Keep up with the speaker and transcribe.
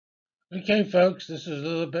Okay, folks, this is a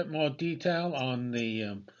little bit more detail on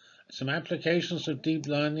the some applications of deep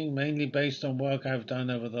learning, mainly based on work I've done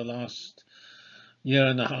over the last year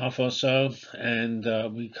and a half or so. And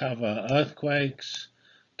we cover earthquakes,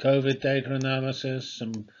 COVID data analysis,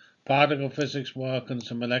 some particle physics work, and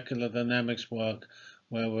some molecular dynamics work,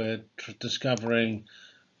 where we're discovering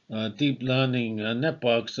deep learning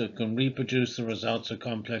networks that can reproduce the results of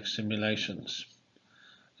complex simulations.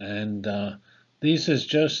 And this is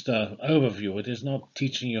just an overview. It is not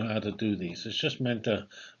teaching you how to do these. It's just meant to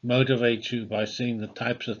motivate you by seeing the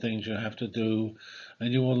types of things you have to do.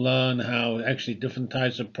 And you will learn how actually different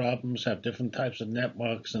types of problems have different types of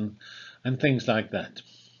networks and things like that.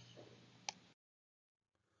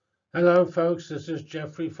 Hello, folks. This is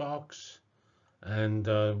Jeffrey Fox. And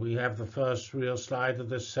we have the first real slide of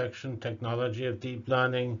this section, Technology of Deep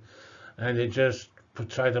Learning. And it just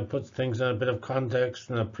try to put things in a bit of context.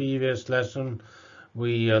 In a previous lesson,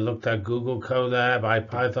 we looked at Google Colab,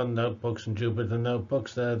 IPython notebooks, and Jupyter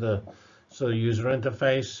notebooks. They're the sort of user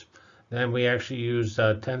interface. Then we actually used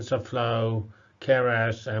TensorFlow,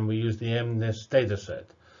 Keras, and we used the MNIST dataset.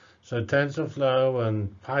 So TensorFlow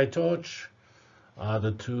and PyTorch are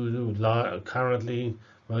the two currently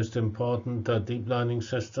most important deep learning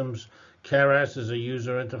systems. Keras is a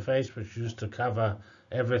user interface which used to cover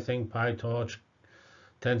everything, PyTorch,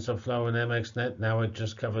 TensorFlow, and MXNet. Now it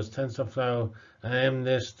just covers TensorFlow. And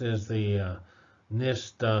MNIST is the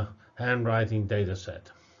NIST handwriting data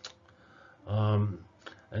set. And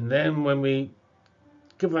then when we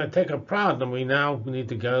take a problem, we now need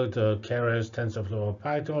to go to Keras, TensorFlow, or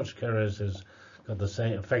PyTorch. Keras has got the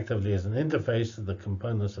same effectively as an interface to the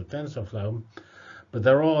components of TensorFlow, but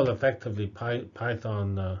they're all effectively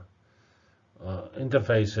Python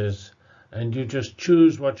interfaces. And you just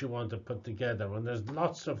choose what you want to put together. And there's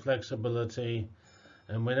lots of flexibility.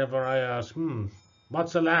 And whenever I ask,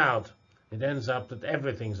 what's allowed? It ends up that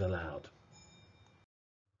everything's allowed.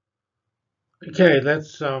 Okay,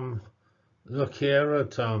 let's look here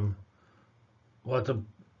at what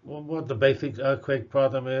the basic earthquake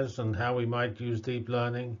problem is and how we might use deep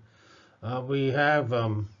learning. We have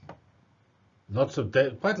quite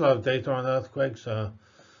a lot of data on earthquakes.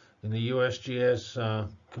 In the USGS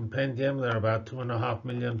compendium, there are about 2.5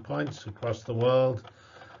 million points across the world,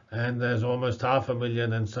 and there's almost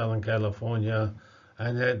 500,000 in Southern California,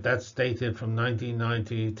 and that's dated from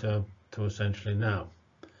 1990 to essentially now.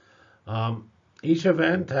 Each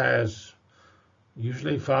event has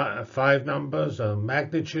usually five numbers: a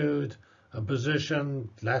magnitude, a position,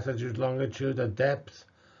 latitude, longitude, a depth,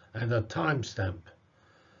 and a timestamp.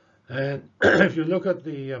 And if you look at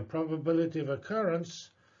the probability of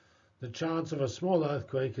occurrence, the chance of a small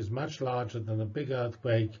earthquake is much larger than a big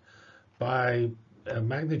earthquake. By a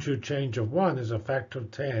magnitude change of 1 is a factor of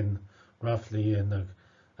 10, roughly, in the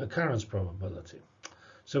occurrence probability.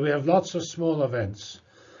 So we have lots of small events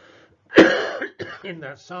in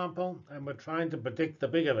that sample, and we're trying to predict the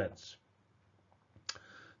big events.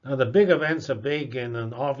 Now, the big events are big in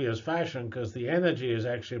an obvious fashion because the energy is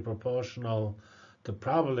actually proportional to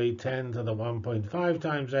probably 10 to the 1.5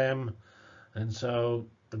 times m, and so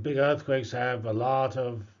the big earthquakes have a lot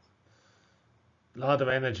of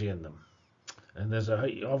energy in them. And there's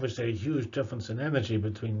obviously a huge difference in energy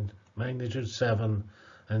between magnitude 7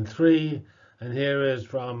 and 3. And here is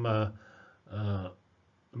from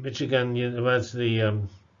Michigan University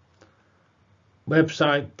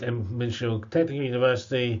website, and Michigan Technical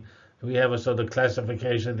University. We have a sort of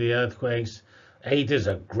classification of the earthquakes. 8 is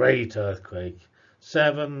a great earthquake.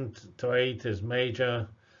 7 to 8 is major.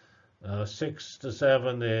 6 to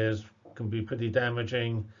 7 can be pretty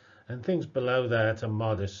damaging, and things below that are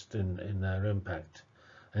modest in their impact.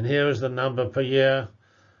 And here is the number per year.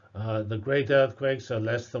 The great earthquakes are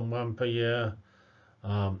less than 1 per year.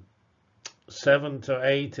 7 to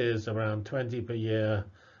 8 is around 20 per year,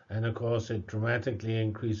 and of course it dramatically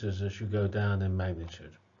increases as you go down in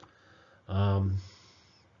magnitude.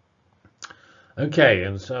 Okay,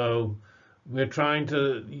 and so we're trying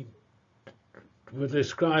to we'll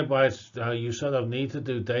describe why you sort of need to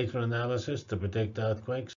do data analysis to predict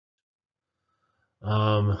earthquakes.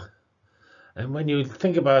 And when you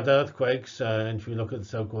think about earthquakes, and if you look at the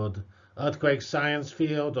so-called earthquake science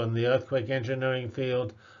field or the earthquake engineering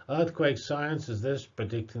field, earthquake science is this,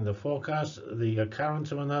 predicting the forecast, the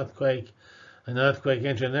occurrence of an earthquake, and earthquake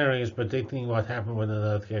engineering is predicting what happens when an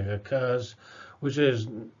earthquake occurs, which is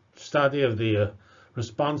study of the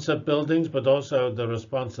response of buildings, but also the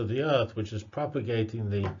response of the earth, which is propagating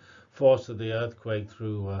the force of the earthquake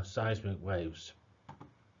through seismic waves.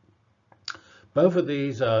 Both of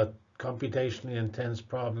these are computationally intense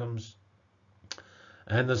problems,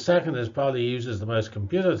 and the second is probably uses the most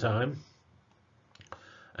computer time.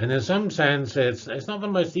 And in some sense, it's not the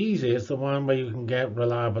most easy. It's the one where you can get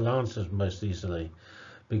reliable answers most easily,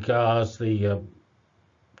 because the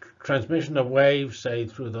transmission of waves, say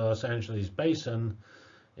through the Los Angeles basin,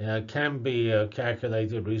 can be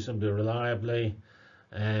calculated reasonably reliably,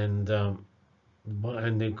 and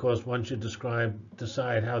of course, once you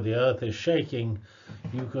decide how the Earth is shaking,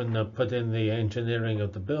 you can put in the engineering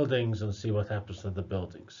of the buildings and see what happens to the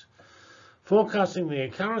buildings. Forecasting the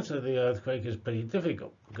occurrence of the earthquake is pretty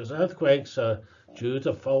difficult, because earthquakes are due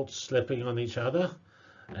to faults slipping on each other,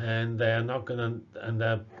 and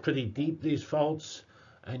they're pretty deep, these faults,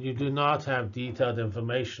 and you do not have detailed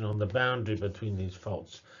information on the boundary between these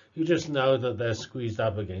faults. You just know that they're squeezed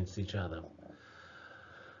up against each other.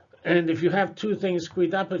 And if you have two things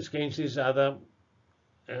squeezed up against each other,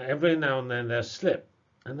 every now and then they slip.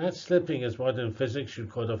 And that slipping is what in physics you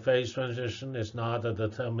call a phase transition. It's not a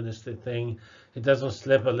deterministic thing. It doesn't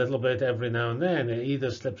slip a little bit every now and then. It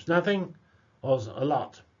either slips nothing or a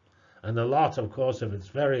lot. And a lot, of course, if it's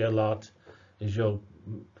very a lot, is your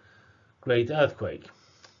great earthquake.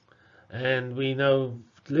 And we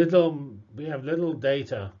have little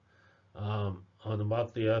data on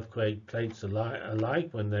what the earthquake plates are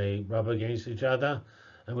like when they rub against each other.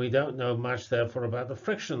 And we don't know much, therefore, about the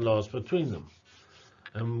friction laws between them.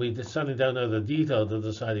 And we certainly don't know the detail to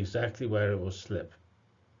decide exactly where it will slip.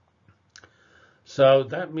 So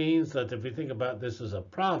that means that if we think about this as a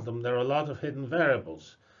problem, there are a lot of hidden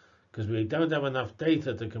variables, because we don't have enough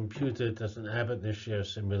data to compute it as an ab initio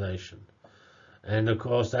simulation. And of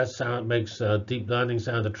course, that makes deep learning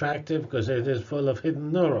sound attractive, because it is full of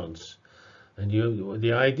hidden neurons. And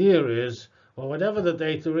the idea is, well, whatever the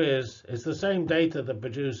data is, it's the same data that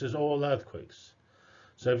produces all earthquakes.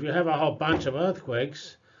 So if you have a whole bunch of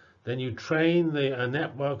earthquakes, then you train a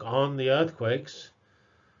network on the earthquakes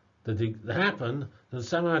that happen, and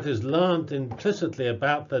somehow it is learned implicitly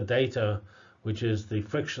about the data, which is the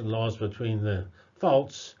friction laws between the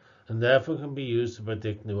faults, and therefore can be used to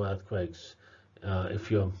predict new earthquakes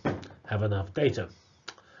if you have enough data.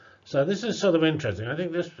 So this is sort of interesting. I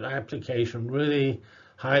think this application really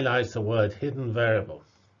highlights the word hidden variable,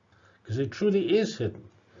 because it truly is hidden.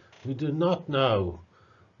 We do not know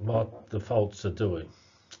what the faults are doing.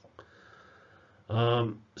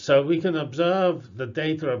 So we can observe the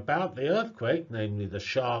data about the earthquake, namely the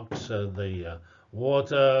shocks, the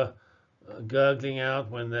water gurgling out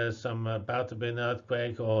when there's about to be an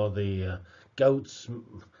earthquake, or the goats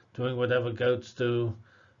doing whatever goats do.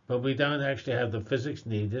 But we don't actually have the physics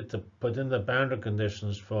needed to put in the boundary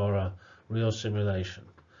conditions for a real simulation.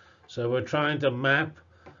 So we're trying to map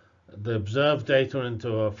the observed data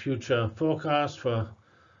into a future forecast for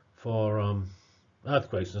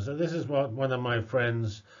earthquakes. And so this is what one of my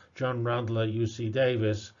friends, John Rundle at UC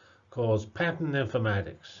Davis, calls pattern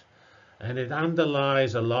informatics. And it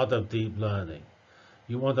underlies a lot of deep learning.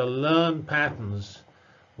 You want to learn patterns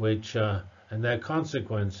and their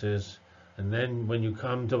consequences, and then when you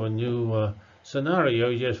come to a new scenario,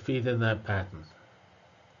 you just feed in that pattern.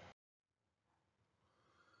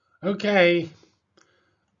 Okay,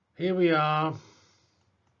 here we are.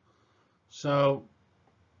 So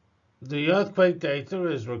the earthquake data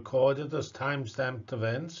is recorded as time-stamped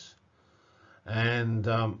events, and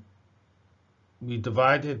we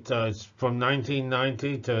divide it it's from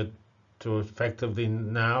 1990 to effectively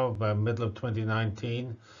now, by middle of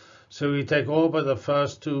 2019. So we take all but the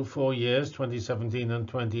first 4 years, 2017 and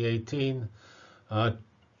 2018, and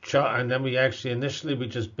then we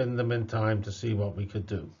just bin them in time to see what we could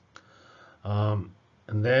do. And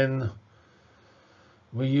then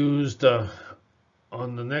we used,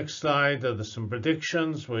 on the next slide, there's some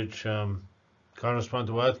predictions which correspond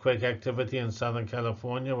to earthquake activity in Southern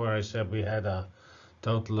California, where I said we had a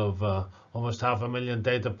total of almost 500,000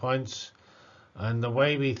 data points. And the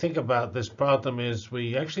way we think about this problem is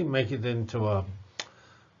we actually make it into a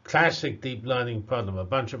classic deep learning problem, a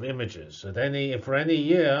bunch of images. For any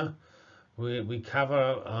year, we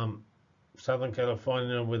cover Southern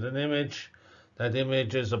California with an image. That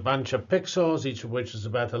image is a bunch of pixels, each of which is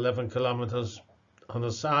about 11 kilometers on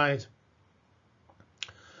the side.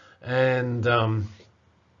 And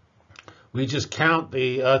we just count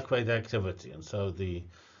the earthquake activity. And so the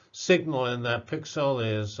signal in that pixel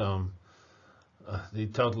is the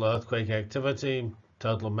total earthquake activity,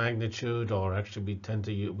 total magnitude, or actually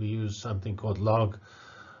we use something called log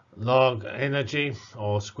energy,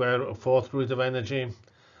 or fourth root of energy.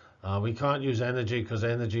 We can't use energy because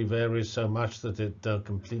energy varies so much that it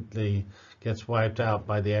completely gets wiped out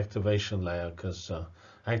by the activation layer, because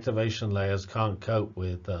activation layers can't cope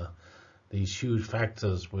with these huge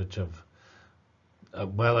factors which have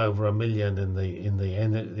well over 1 million in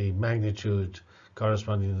the magnitude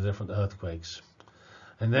corresponding to different earthquakes.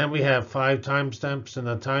 And then we have 5 timestamps in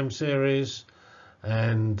a time series,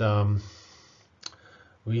 and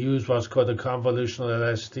we use what's called a convolutional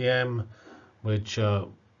LSTM, which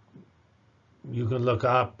you can look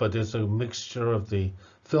up, but it's a mixture of the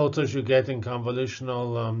filters you get in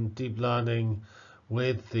convolutional deep learning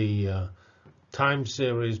with the time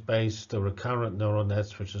series based recurrent neural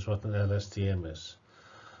nets, which is what an LSTM is.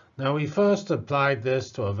 Now, we first applied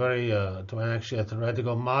this to actually a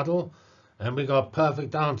theoretical model, and we got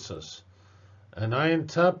perfect answers. And I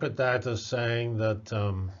interpret that as saying that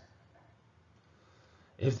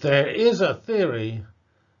if there is a theory,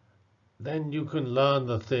 then you can learn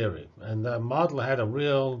the theory. And the model had a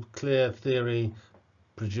real clear theory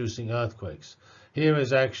producing earthquakes. Here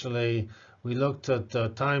is actually, we looked at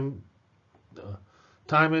time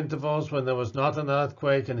intervals when there was not an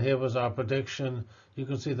earthquake, and here was our prediction. You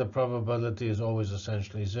can see the probability is always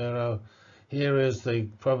essentially 0. Here is the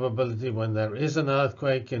probability when there is an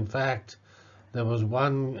earthquake. In fact, there was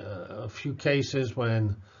a few cases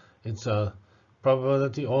when it's a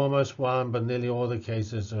probability almost 1, but nearly all the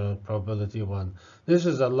cases are probability 1. This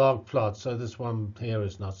is a log plot, so this one here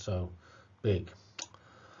is not so big.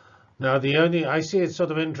 Now, I see it's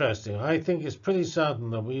sort of interesting. I think it's pretty certain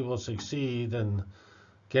that we will succeed in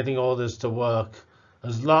getting all this to work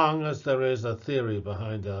as long as there is a theory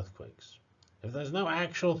behind earthquakes. If there's no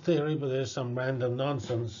actual theory, but there's some random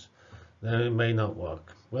nonsense, then it may not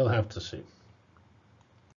work. We'll have to see.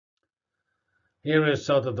 Here is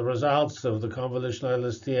sort of the results of the convolutional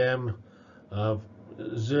LSTM.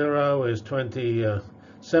 0 is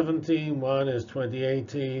 2017, 1 is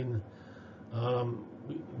 2018.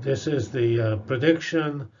 This is the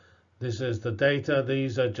prediction. This is the data.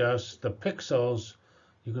 These are just the pixels.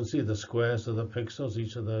 You can see the squares of the pixels.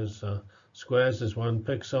 Each of those squares is 1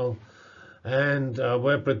 pixel. And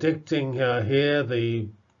we're predicting here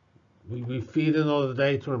we feed in all the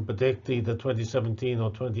data and predict either 2017 or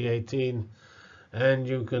 2018. And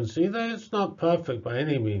you can see that it's not perfect by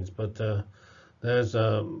any means, but there's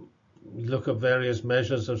we look at various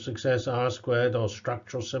measures of success, R² or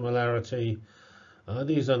structural similarity.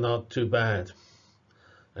 These are not too bad.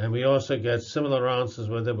 And we also get similar answers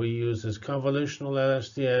whether we use this convolutional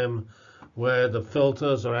LSTM, where the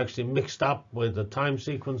filters are actually mixed up with the time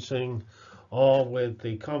sequencing, or with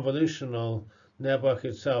the convolutional network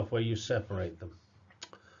itself, where you separate them,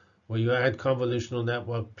 where you add convolutional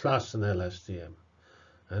network plus an LSTM.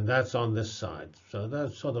 And that's on this side. So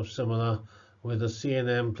that's sort of similar with a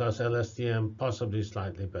CNN plus LSTM, possibly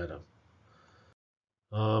slightly better.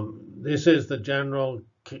 This is the general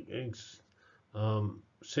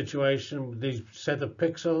situation. These set of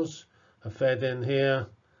pixels are fed in here.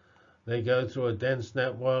 They go through a dense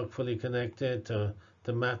network, fully connected, to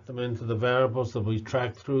map them into the variables that we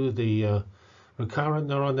track through the recurrent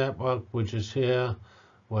neural network, which is here,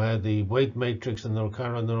 where the weight matrix in the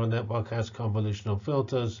recurrent neural network has convolutional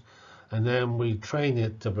filters, and then we train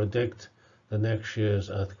it to predict the next year's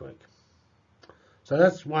earthquake. So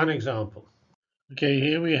that's one example. Okay,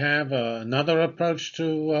 here we have another approach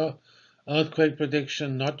to earthquake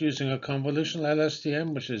prediction, not using a convolutional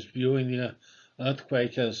LSTM, which is viewing the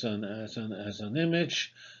earthquake as an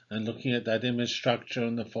image and looking at that image structure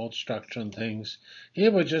and the fault structure and things.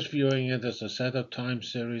 Here we're just viewing it as a set of time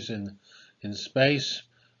series in space,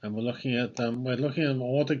 and we're looking at them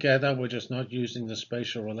all together. We're just not using the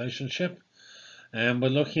spatial relationship. And we're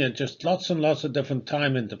looking at just lots and lots of different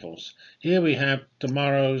time intervals. Here we have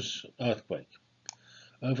tomorrow's earthquake.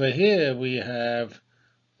 Over here we have,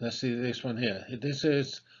 let's see this one here. This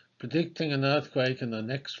is predicting an earthquake in the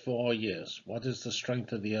next 4 years. What is the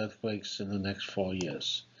strength of the earthquakes in the next 4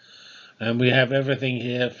 years? And we have everything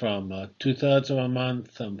here from 2/3 of a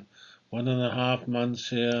month, 1.5 months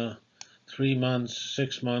here, 3 months,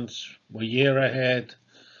 6 months, a year ahead,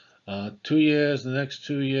 2 years, the next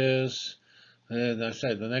 2 years. As I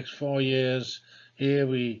said, the next 4 years. Here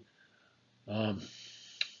we have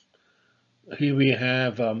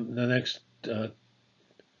the next.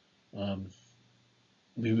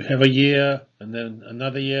 We have a year and then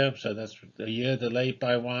another year, so that's a year delayed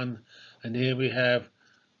by 1. And here we have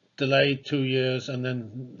delayed 2 years and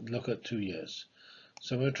then look at 2 years.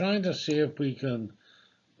 So we're trying to see if we can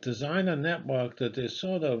design a network that is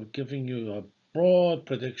sort of giving you a broad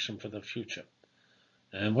prediction for the future.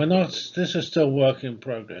 And this is still work in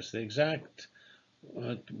progress. The exact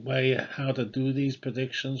way how to do these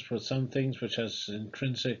predictions for some things which has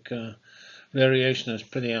intrinsic variation is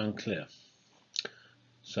pretty unclear.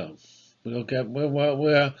 So we'll get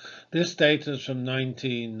this data is from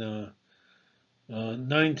 19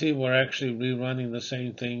 90, we're actually rerunning the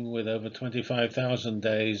same thing with over 25,000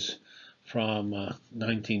 days from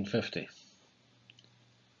 1950.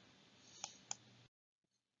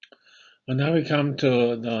 Well, now we come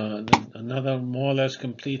to another more or less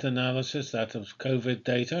complete analysis, that of COVID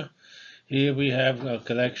data. Here we have a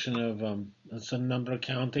collection of some number of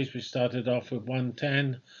counties. We started off with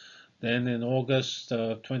 110. Then in August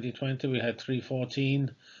 2020, we had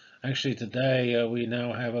 314. Actually, today we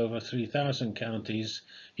now have over 3,000 counties,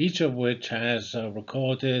 each of which has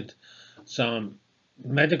recorded some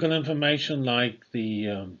medical information like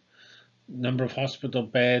the number of hospital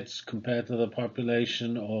beds compared to the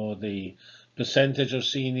population, or the percentage of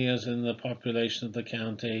seniors in the population of the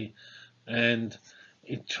county, and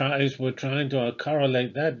we're trying to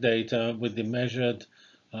correlate that data with the measured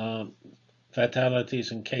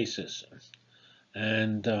fatalities and cases.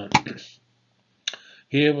 And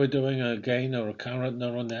here we're doing again a recurrent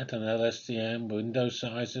neural net and LSTM window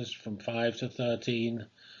sizes from 5 to 13,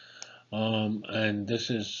 and this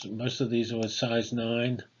is most of these are with size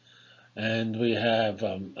 9. And we have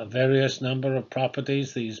a various number of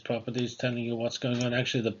properties, these properties telling you what's going on.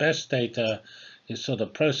 Actually, the best data is sort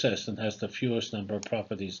of processed and has the fewest number of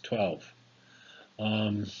properties, 12.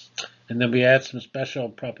 And then we add some special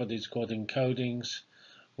properties called encodings,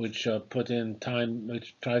 which put in time,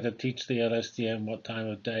 which try to teach the LSTM what time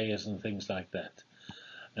of day is and things like that.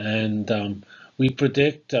 And we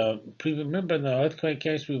predict, remember in the earthquake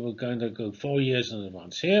case, we were going to go 4 years in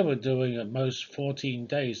advance. Here we're doing at most 14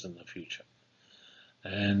 days in the future.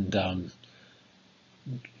 And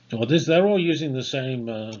they're all using the same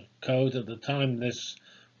code. At the time this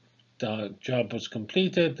job was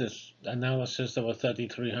completed, this analysis, there were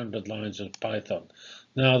 3,300 lines of Python.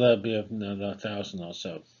 Now there'll be another 1,000 or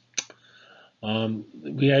so.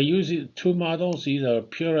 We are using two models, either a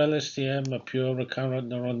pure LSTM, a pure recurrent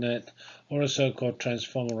neural net, or a so-called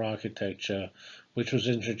transformer architecture, which was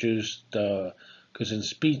introduced because in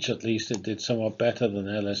speech, at least, it did somewhat better than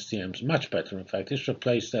LSTMs, much better, in fact. It's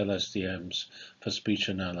replaced LSTMs for speech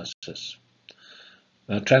analysis.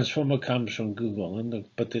 Transformer comes from Google,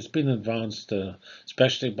 but it's been advanced,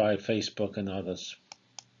 especially by Facebook and others.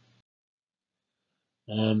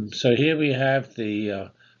 So here we have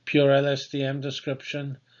the pure LSTM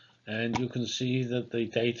description, and you can see that the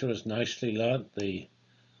data is nicely loaded. The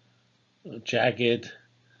jagged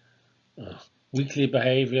weekly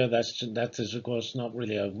behavior, that is of course not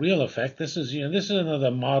really a real effect. This is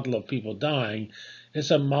another model of people dying.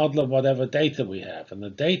 It's a model of whatever data we have, and the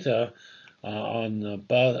data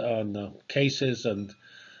on cases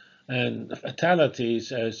and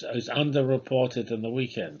fatalities is underreported in the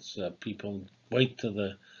weekends. People wait to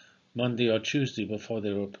the Monday or Tuesday before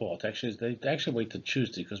they report. Actually, they wait till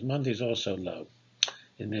Tuesday because Monday is also low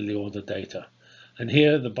in nearly all the data. And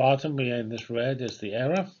here at the bottom, in this red, is the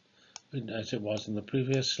error, as it was in the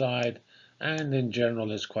previous slide, and in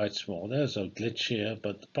general is quite small. There's a glitch here,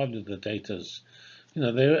 but probably the data's,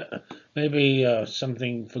 there maybe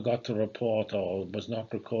something forgot to report or was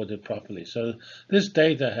not recorded properly. So this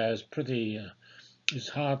data has is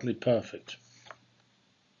hardly perfect.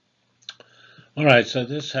 All right, so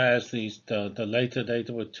this has the later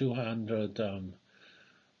data with 200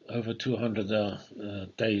 over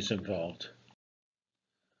 200 days involved.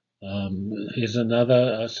 Here's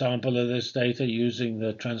another sample of this data using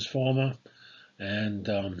the transformer, and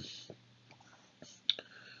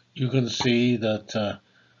you can see that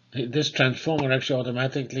this transformer actually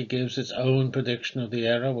automatically gives its own prediction of the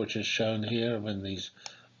error, which is shown here when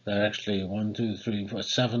there are actually 1, 2, 3, 4,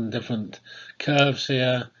 7 different curves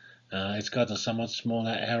here. It's got a somewhat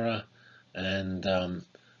smaller error, and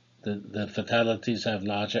the fatalities have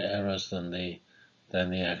larger errors than the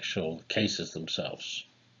actual cases themselves.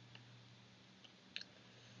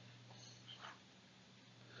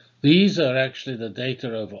 These are actually the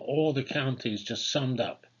data over all the counties just summed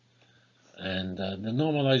up, and the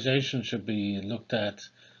normalization should be looked at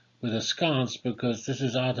with askance, because this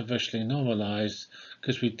is artificially normalized,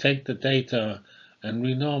 because we take the data and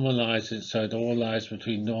renormalize it so it all lies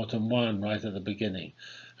between 0 and 1 right at the beginning.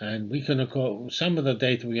 And we can, of course, some of the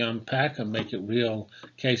data we unpack and make it real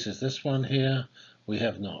cases. This one here, we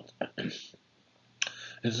have not.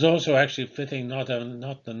 It's also actually fitting not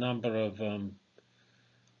the number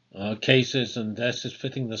of cases and deaths, it's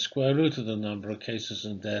fitting the square root of the number of cases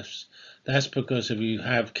and deaths. That's because if you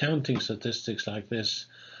have counting statistics like this,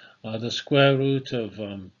 the square root of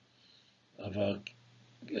a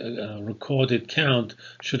recorded count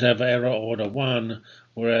should have error order 1,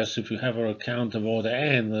 whereas if you have a count of order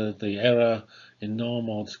n, the error in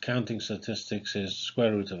normal counting statistics is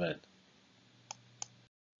square root of n.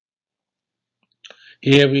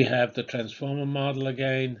 Here we have the transformer model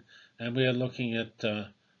again, and we are looking at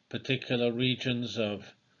particular regions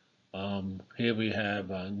of, here we have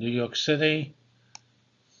New York City.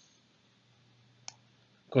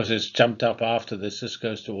 Of course, it's jumped up after this. This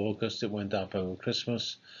goes to August. It went up over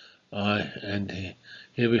Christmas. And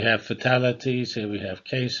here we have fatalities. Here we have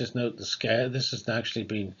cases. Note the scale. This has actually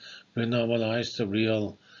been renormalized to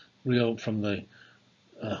real from the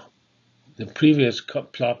previous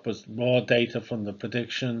plot was raw data from the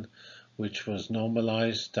prediction, which was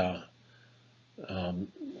normalized to,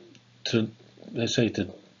 let's say,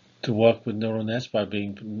 to work with neural nets by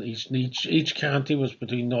being each county was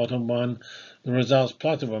between 0 and 1. The results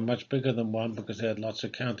plotted were much bigger than 1 because they had lots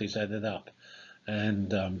of counties added up.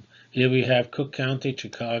 And here we have Cook County,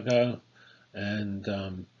 Chicago,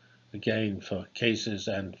 and again for cases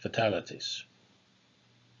and fatalities.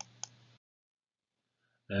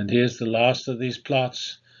 And here's the last of these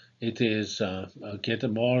plots. It is, I'll get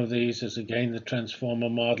more of these, is again the transformer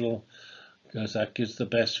model, because that gives the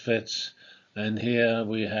best fits. And here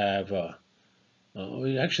we have,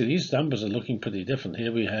 actually these numbers are looking pretty different.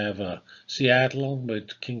 Here we have Seattle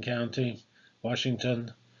with King County,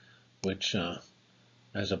 Washington, which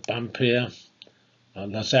has a bump here.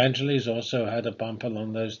 Los Angeles also had a bump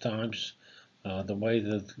along those times. The way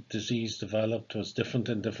the disease developed was different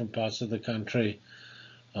in different parts of the country.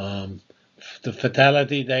 The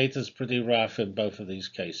fatality data is pretty rough in both of these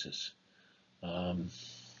cases. All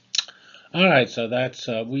right, so that's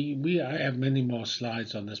I have many more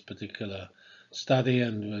slides on this particular study,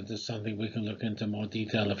 and there's something we can look into more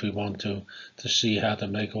detail if we want to see how to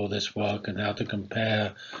make all this work and how to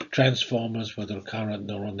compare transformers with recurrent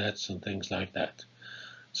neural nets and things like that.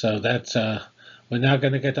 So that's we're now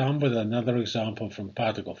going to get on with another example from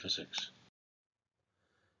particle physics.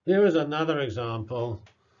 Here is another example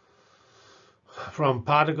from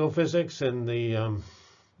particle physics in the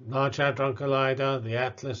Large Hadron Collider, the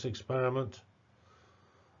ATLAS experiment.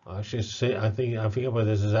 I forget whether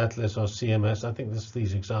this is ATLAS or CMS. I think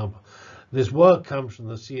these examples. This work comes from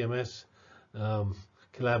the CMS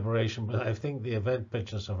collaboration, but I think the event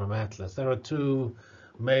pictures are from ATLAS. There are two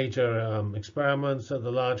major experiments at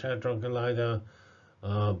the Large Hadron Collider.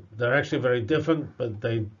 They're actually very different, but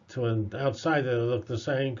to an outsider they look the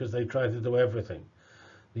same because they try to do everything.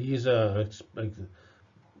 These are,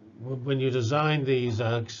 when you design these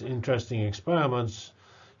interesting experiments,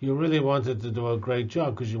 you really wanted to do a great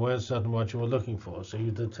job because you weren't certain what you were looking for. So you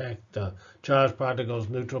detect charged particles,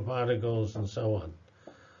 neutral particles, and so on.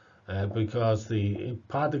 Because the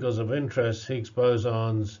particles of interest, Higgs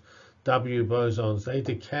bosons, W bosons, they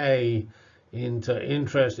decay into in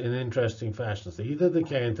interesting fashions. They either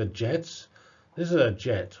decay into jets. This is a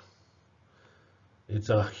jet. It's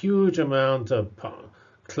a huge amount of particles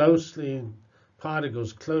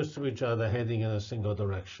close to each other heading in a single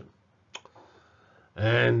direction.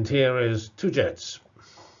 And here is two jets,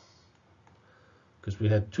 because we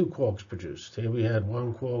had two quarks produced. Here we had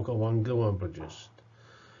one quark or one gluon produced.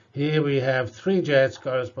 Here we have three jets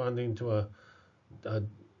corresponding to a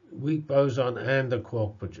weak boson and a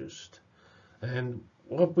quark produced. And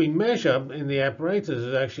what we measure in the apparatus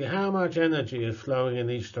is actually how much energy is flowing in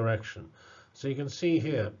each direction. So you can see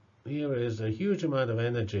here is a huge amount of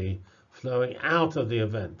energy flowing out of the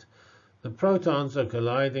event. The protons are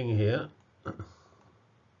colliding here.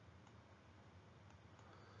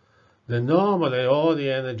 Then normally all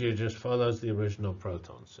the energy just follows the original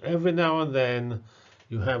protons. Every now and then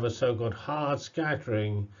you have a so-called hard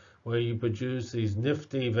scattering where you produce these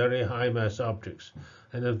nifty, very high mass objects.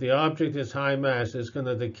 And if the object is high mass, it's going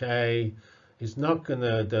to decay. It's not going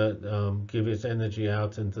to give its energy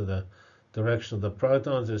out into the direction of the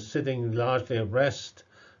protons. It's sitting largely at rest,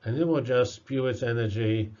 and it will just spew its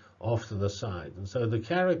energy off to the side. And so the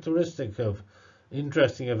characteristic of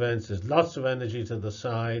interesting events is lots of energy to the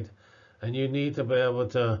side, and you need to be able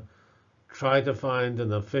to try to find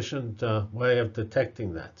an efficient way of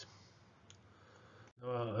detecting that.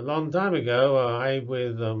 A long time ago, I,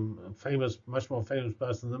 with a much more famous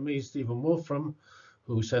person than me, Stephen Wolfram,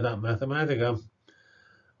 who set up Mathematica,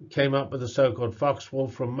 came up with the so-called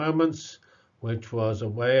Fox-Wolfram moments, which was a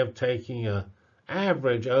way of taking an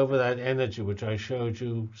average over that energy, which I showed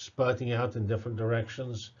you spurting out in different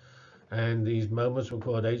directions. And these moments were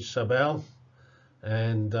called H sub L.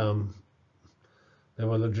 And they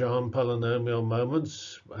were Legendre polynomial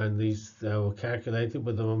moments, and they were calculated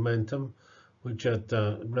with the momentum, which at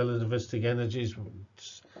relativistic energies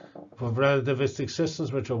for relativistic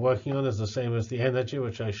systems, which we're working on, is the same as the energy,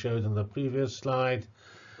 which I showed in the previous slide.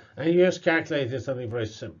 And you just calculated something very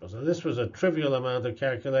simple. So this was a trivial amount of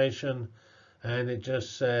calculation, and it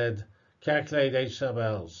just said calculate H sub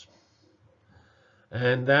L's.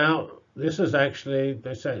 And now this is actually,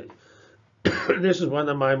 they say, this is one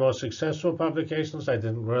of my most successful publications. I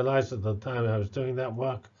didn't realize at the time I was doing that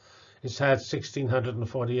work. It's had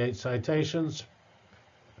 1,648 citations.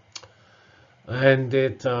 And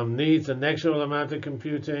it needs a negligible amount of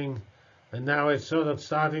computing. And now it's sort of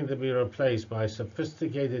starting to be replaced by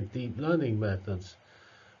sophisticated deep learning methods,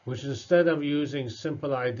 which instead of using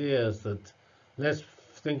simple ideas that let's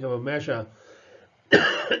think of a measure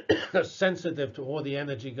that's sensitive to all the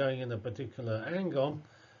energy going in a particular angle,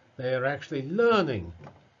 they are actually learning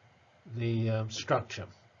the structure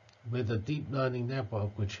with a deep learning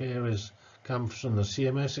network, which here comes from the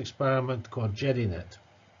CMS experiment called JetiNet.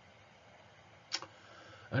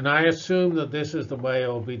 And I assume that this is the way it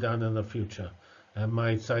will be done in the future, and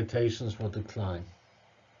my citations will decline.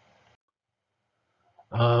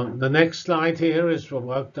 The next slide here is for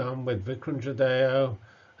work done with Vikram Jadeo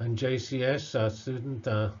and JCS, a student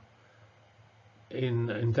in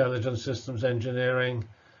Intelligent Systems Engineering,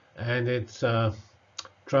 and it's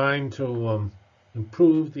trying to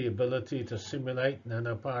improve the ability to simulate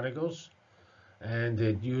nanoparticles, and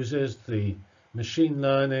it uses the machine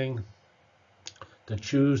learning to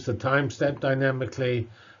choose the time step dynamically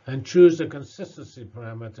and choose the consistency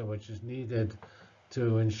parameter which is needed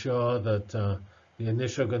to ensure that the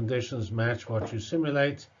initial conditions match what you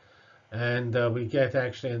simulate. And we get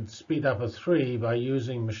actually a speed up of 3 by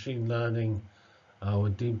using machine learning or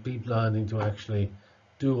deep learning to actually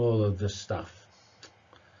do all of this stuff.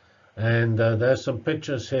 And there's some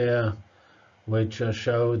pictures here which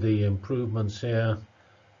show the improvements here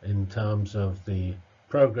in terms of the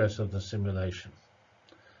progress of the simulation.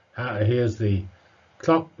 Here's the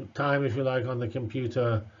clock time, if you like, on the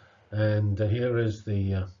computer, and here is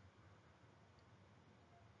the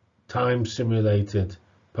time simulated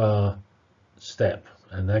per step,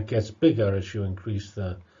 and that gets bigger as you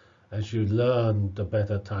as you learn the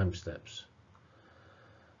better time steps.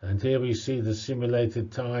 And here we see the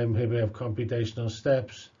simulated time. Here we have computational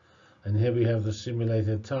steps, and here we have the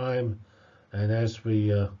simulated time. And as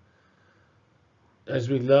we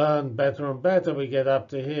learn better and better, we get up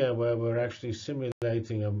to here where we're actually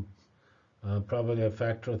simulating probably a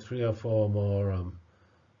factor of 3 or 4 more,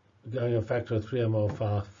 going a factor of 3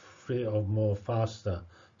 or more faster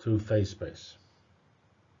through phase space.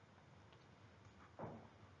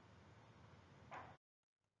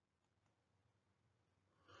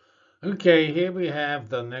 Okay, here we have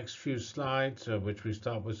the next few slides, which we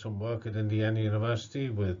start with some work at Indiana University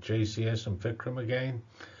with JCS and Vikram again.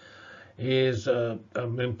 Is an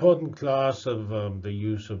important class of the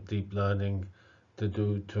use of deep learning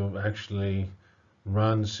to actually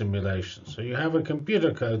run simulations. So you have a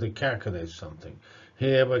computer code that calculates something.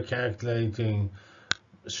 Here we're calculating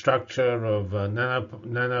structure of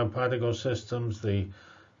nanoparticle systems,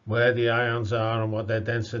 where the ions are and what their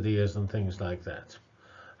density is and things like that.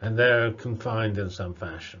 And they're confined in some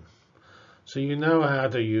fashion. So you know how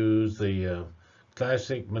to use the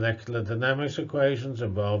classic molecular dynamics equations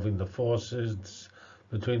involving the forces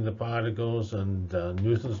between the particles and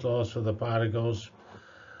Newton's laws for the particles.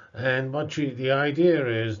 And the idea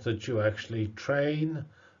is that you actually train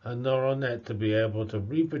a neural net to be able to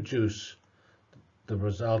reproduce the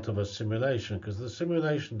result of a simulation, because the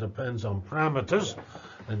simulation depends on parameters,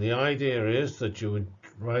 and the idea is that you would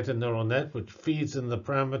write a neural net which feeds in the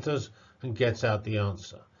parameters and gets out the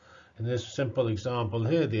answer. In this simple example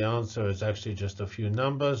here, the answer is actually just a few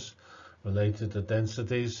numbers related to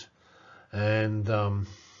densities, and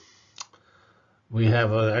we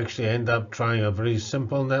have actually end up trying a very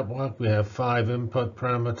simple network. We have 5 input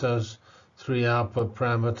parameters, 3 output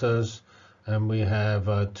parameters, and we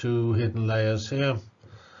have 2 hidden layers here,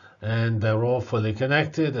 and they're all fully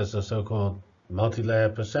connected as a so-called multi-layer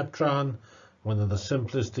perceptron, one of the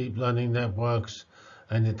simplest deep learning networks,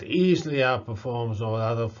 and it easily outperforms all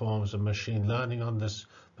other forms of machine learning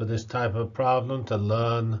for this type of problem to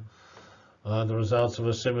learn the results of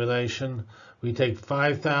a simulation. We take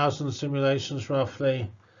 5,000 simulations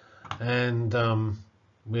roughly, and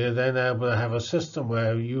we are then able to have a system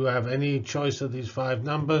where you have any choice of these 5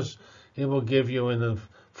 numbers, it will give you in a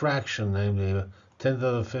fraction, namely 10 to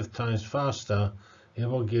the 5th times faster, it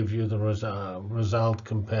will give you the result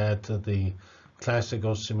compared to the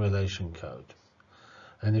classical simulation code.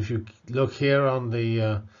 And if you look here on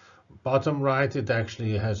the bottom right, it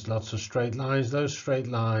actually has lots of straight lines. Those straight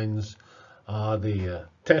lines are the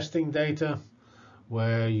testing data,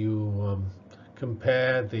 where you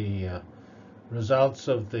compare the results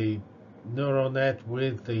of the neural net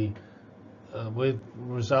with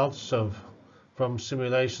results from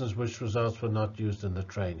simulations which results were not used in the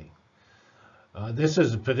training. This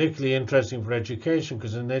is particularly interesting for education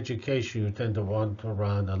because in education you tend to want to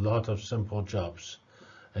run a lot of simple jobs,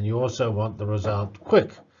 and you also want the result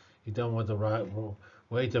quick. You don't want to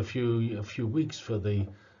wait a few weeks for the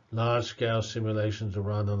large-scale simulation to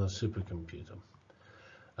run on a supercomputer.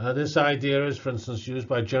 This idea is, for instance, used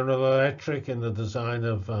by General Electric in the design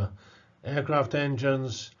of aircraft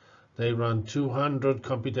engines. They run 200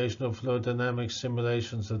 computational fluid dynamics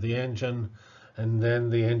simulations of the engine, and then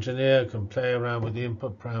the engineer can play around with the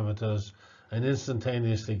input parameters and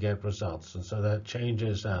instantaneously get results. And so that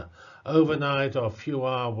changes overnight or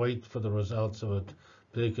few-hour wait for the results of a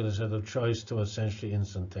particular set of choice to essentially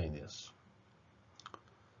instantaneous.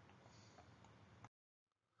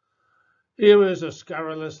 Here is a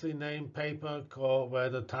scurrilously named paper where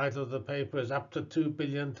the title of the paper is Up to 2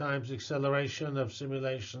 billion times acceleration of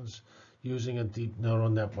simulations using a deep neural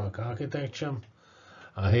network architecture.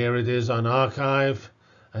 Here it is on arXiv,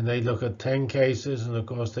 and they look at 10 cases, and of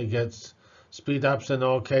course they get speed ups in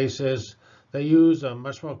all cases. They use a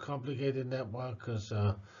much more complicated network because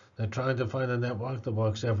they're trying to find a network that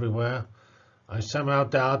works everywhere. I somehow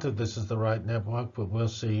doubt that this is the right network, but we'll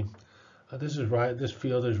see. This is right. This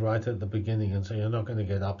field is right at the beginning, and so you're not going to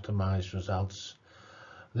get optimized results.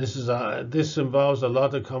 This involves a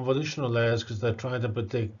lot of convolutional layers because they're trying to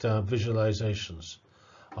predict visualizations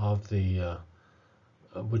of the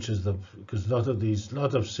because a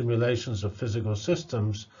lot of simulations of physical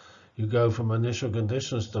systems, you go from initial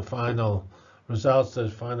conditions to final results.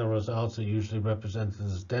 Those final results are usually represented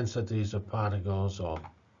as densities of particles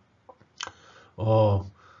or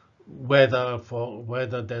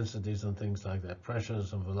weather densities and things like that,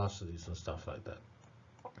 pressures and velocities and stuff like that.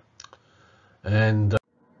 And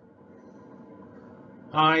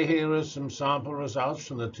here are some sample results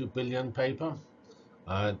from the 2 billion paper.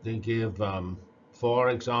 They give 4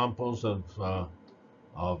 examples of the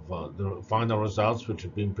final results which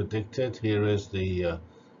have been predicted. Here is the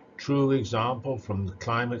true example from the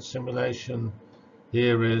climate simulation.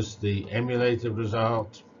 Here is the emulated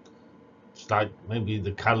result. It's like maybe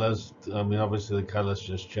the colors. I mean, obviously the colors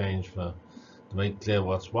just change to make clear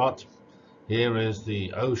what's what. Here is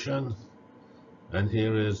the ocean, and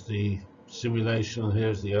here is the simulation.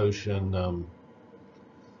 Here's the ocean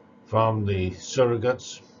from the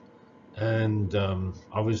surrogates, and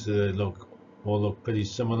obviously they all look pretty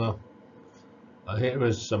similar. Here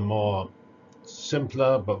is some more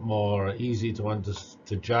simpler but more easy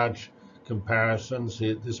to judge comparisons.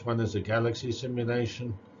 This one is a galaxy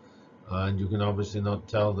simulation. And you can obviously not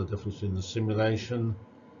tell the difference between the simulation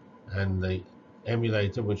and the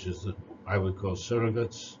emulator, which is I would call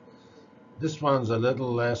surrogates. This one's a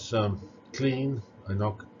little less clean. I'm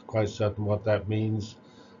not quite certain what that means,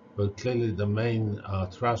 but clearly the main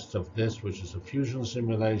thrust of this, which is a fusion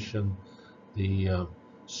simulation, the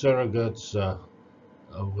surrogates,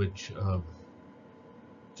 which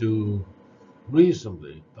do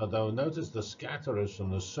reasonably, although notice the scatter is from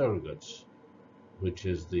the surrogates, which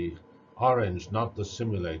is the orange, not the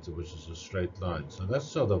simulator, which is a straight line. So that's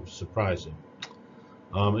sort of surprising.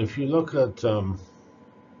 If you look at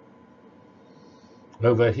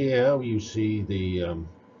over here, you see the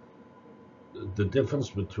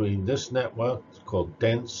difference between this network called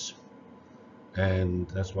dense, and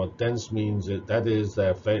that's what dense means. That is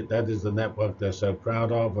the network they're so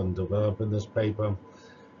proud of and develop in this paper.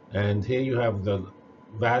 And here you have the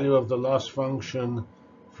value of the loss function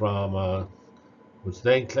from which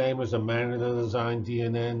they claim is a manually designed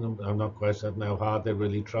DNN. I'm not quite certain how hard they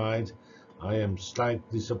really tried. I am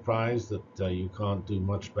slightly surprised that you can't do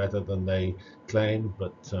much better than they claim,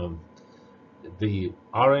 but the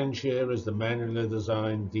orange here is the manually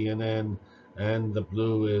designed DNN, and the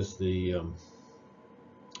blue is the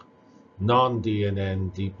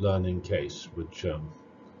non-DNN deep learning case, which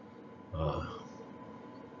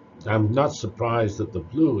I'm not surprised that the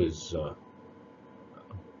blue is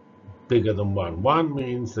bigger than 1. 1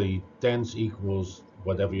 means the dense equals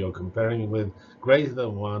whatever you're comparing it with. Greater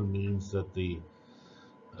than 1 means that the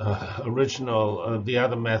the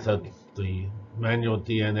other method, the manual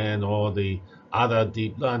DNN or the other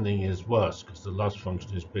deep learning, is worse because the loss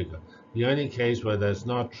function is bigger. The only case where that's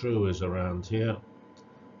not true is around here,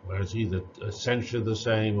 where it's either essentially the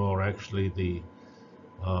same or actually the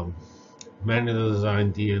manually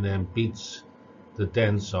designed DNN beats the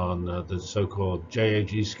dense on the so-called JAG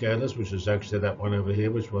scalars, which is actually that one over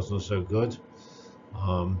here, which wasn't so good.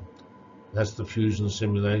 That's the fusion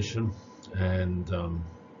simulation. And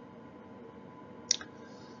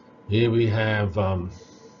here we have,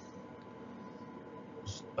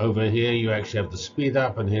 over here you actually have the speed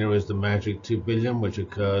up, and here is the magic 2 billion, which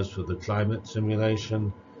occurs for the climate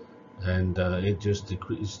simulation. and it just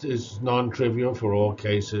decreased. It's non-trivial for all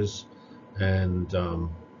cases, and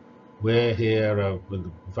we're here.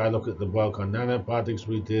 If I look at the work on nanoparticles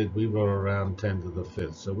we did, we were around 10 to the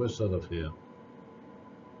 5th, so we're sort of here.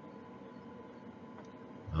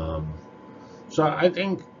 So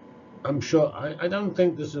I'm sure, I don't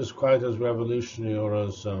think this is quite as revolutionary or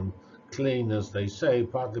as clean as they say,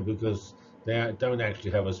 partly because they don't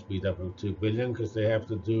actually have a speed up of 2 billion, because they have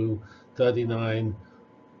to do 39,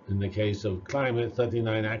 in the case of climate,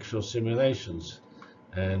 39 actual simulations.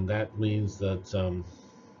 And that means that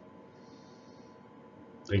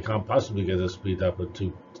they can't possibly get a speed up of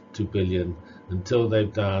 2 billion until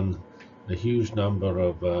they've done a huge number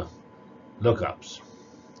of lookups.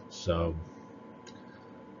 So,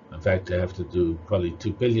 in fact, they have to do probably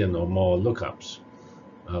 2 billion or more lookups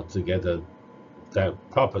to get that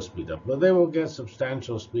proper speed up. But they will get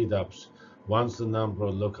substantial speed ups once the number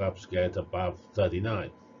of lookups get above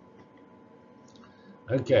 39.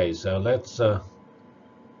 Okay, so that's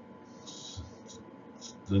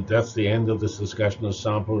the end of this discussion of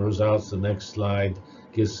sample results. The next slide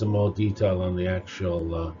gives some more detail on the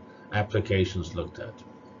actual applications looked at.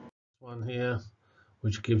 One here,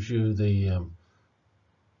 which gives you the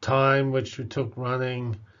time which we took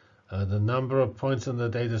running, the number of points in the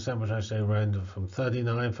data set, which I say random from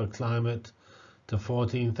 39 for climate to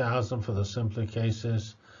 14,000 for the simpler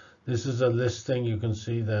cases. This is a listing. You can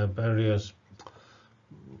see there are various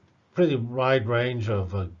pretty wide range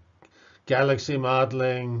of galaxy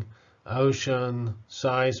modeling, ocean,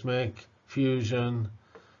 seismic, fusion.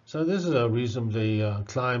 So this is a reasonably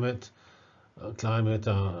climate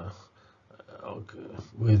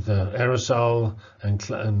with aerosol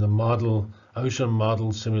and the model, ocean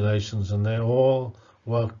model simulations, and they all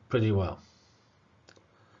work pretty well.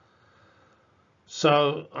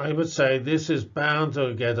 So I would say this is bound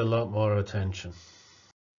to get a lot more attention.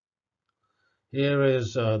 Here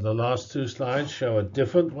is the last two slides show a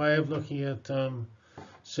different way of looking at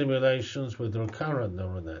simulations with recurrent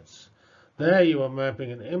neural nets. There you are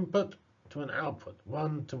mapping an input to an output,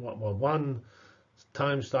 one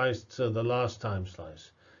time slice to the last time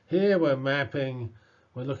slice. Here we're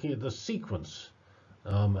looking at the sequence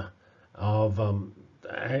of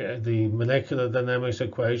the molecular dynamics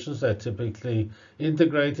equations. They're typically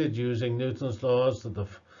integrated using Newton's laws that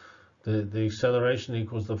the acceleration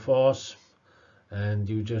equals the force. And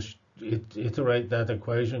you just iterate that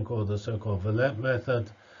equation called the so-called Villette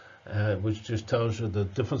method, which just tells you the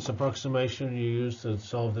difference approximation you use to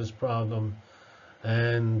solve this problem.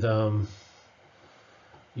 And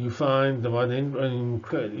you find the one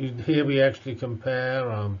here we actually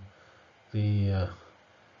compare the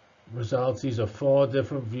results. These are 4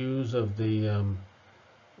 different views of the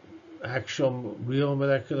actual real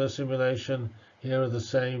molecular simulation. Here are the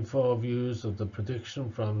same 4 views of the prediction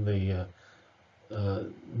from the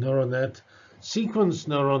neural net. Sequence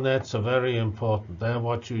neural nets are very important. They're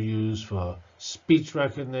what you use for speech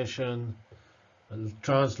recognition,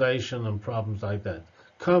 translation, and problems like that.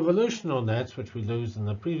 Convolutional nets, which we used in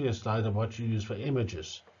the previous slide, are what you use for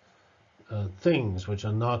images, things which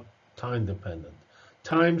are not time dependent.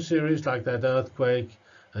 Time series like that earthquake,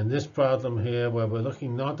 and this problem here where we're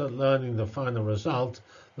looking not at learning the final result,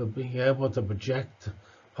 but being able to project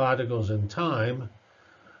particles in time.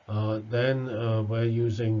 Then we're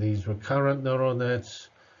using these recurrent neural nets,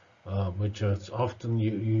 which are often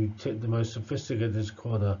the most sophisticated is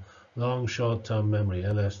called a long short-term memory,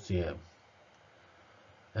 LSTM.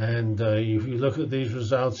 And if you look at these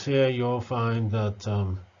results here, you'll find that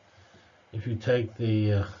if you take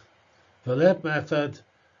the Villette method,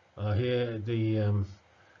 here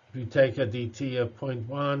if you take a DT of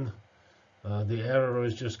 0.1, the error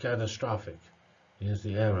is just catastrophic. Here's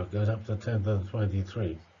the error, it goes up to 10 to the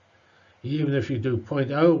 23. Even if you do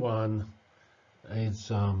 0.01,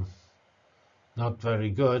 it's not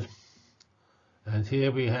very good. And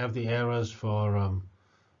here we have the errors for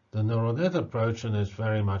the neural net approach, and it's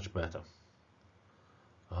very much better.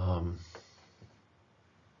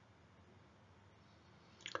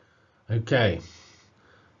 Okay,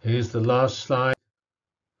 here's the last slide,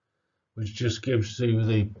 which just gives you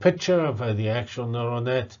the picture of the actual neural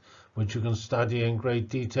net, which you can study in great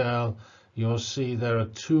detail. You'll see there are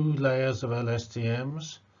 2 layers of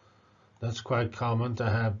LSTMs. That's quite common to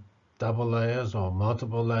have double layers or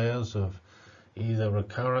multiple layers of either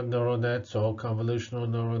recurrent neural nets or convolutional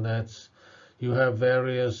neural nets. You have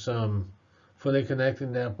various fully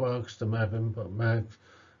connected networks to map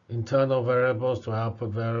internal variables to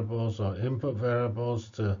output variables, or input variables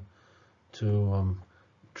to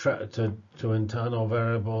internal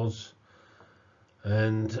variables.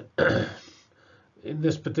 And in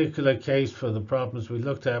this particular case, for the problems we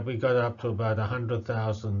looked at, we got up to about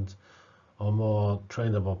 100,000 or more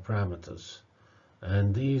trainable parameters.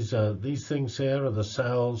 And these things here are the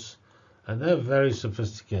cells, and they're very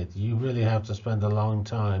sophisticated. You really have to spend a long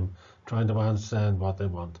time trying to understand what they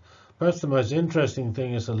want. Perhaps the most interesting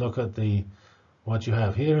thing is to look at what you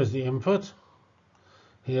have. Here is the input,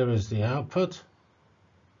 here is the output,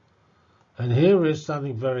 and here is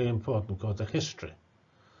something very important called the history.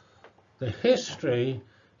 The history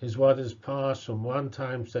is what is passed from one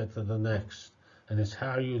time set to the next, and it's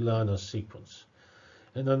how you learn a sequence.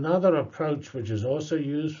 In another approach, which is also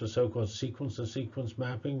used for so-called sequence-to-sequence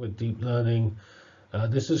mapping with deep learning,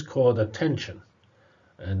 this is called attention.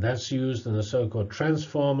 And that's used in the so-called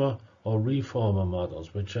transformer or reformer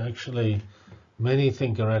models, which actually many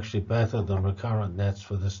think are actually better than recurrent nets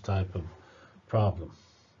for this type of problem.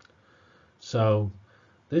 So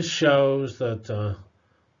this shows that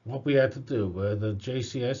what we had to do, where the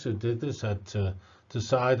JCS who did this had to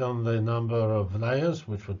decide on the number of layers,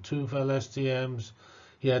 which were 2 for LSTMs.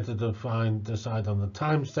 He had to decide on the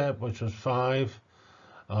time step, which was 5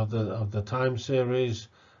 of the time series,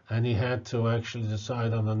 and he had to actually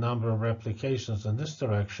decide on the number of replications in this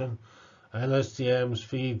direction. LSTMs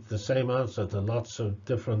feed the same answer to lots of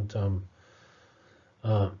different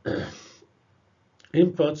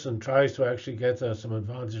inputs and tries to actually get some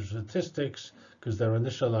advantage statistics because they're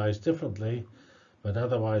initialized differently, but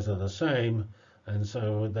otherwise they're the same. And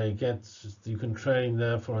so you can train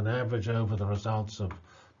therefore an average over the results of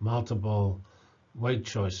multiple weight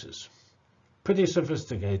choices. Pretty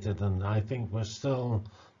sophisticated, and I think we're still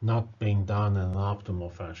not being done in an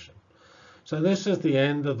optimal fashion. So this is the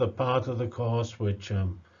end of the part of the course which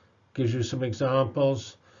gives you some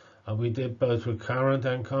examples. We did both recurrent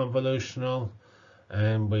and convolutional,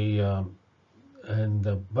 and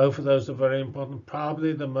both of those are very important.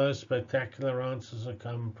 Probably the most spectacular answers have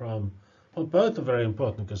come from, well, both are very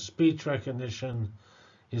important because speech recognition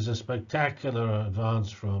is a spectacular advance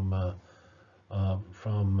from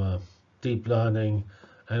deep learning,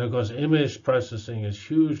 and of course image processing is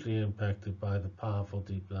hugely impacted by the powerful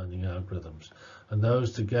deep learning algorithms, and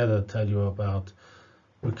those together tell you about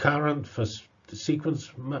recurrent for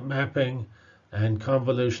sequence mapping and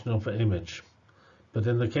convolutional for image. But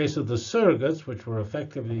in the case of the surrogates, which we're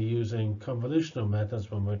effectively using convolutional methods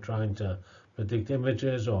when we're trying to predict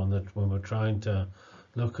images, or when we're trying to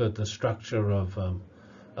look at the structure of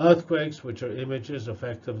earthquakes, which are images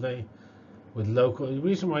effectively, with local. The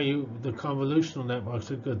reason why the convolutional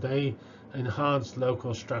networks are good, they enhance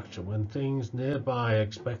local structure. When things nearby are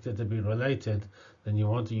expected to be related, then you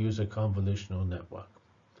want to use a convolutional network.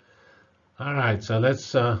 All right, so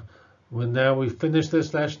let's now we finish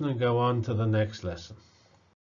this lesson and go on to the next lesson.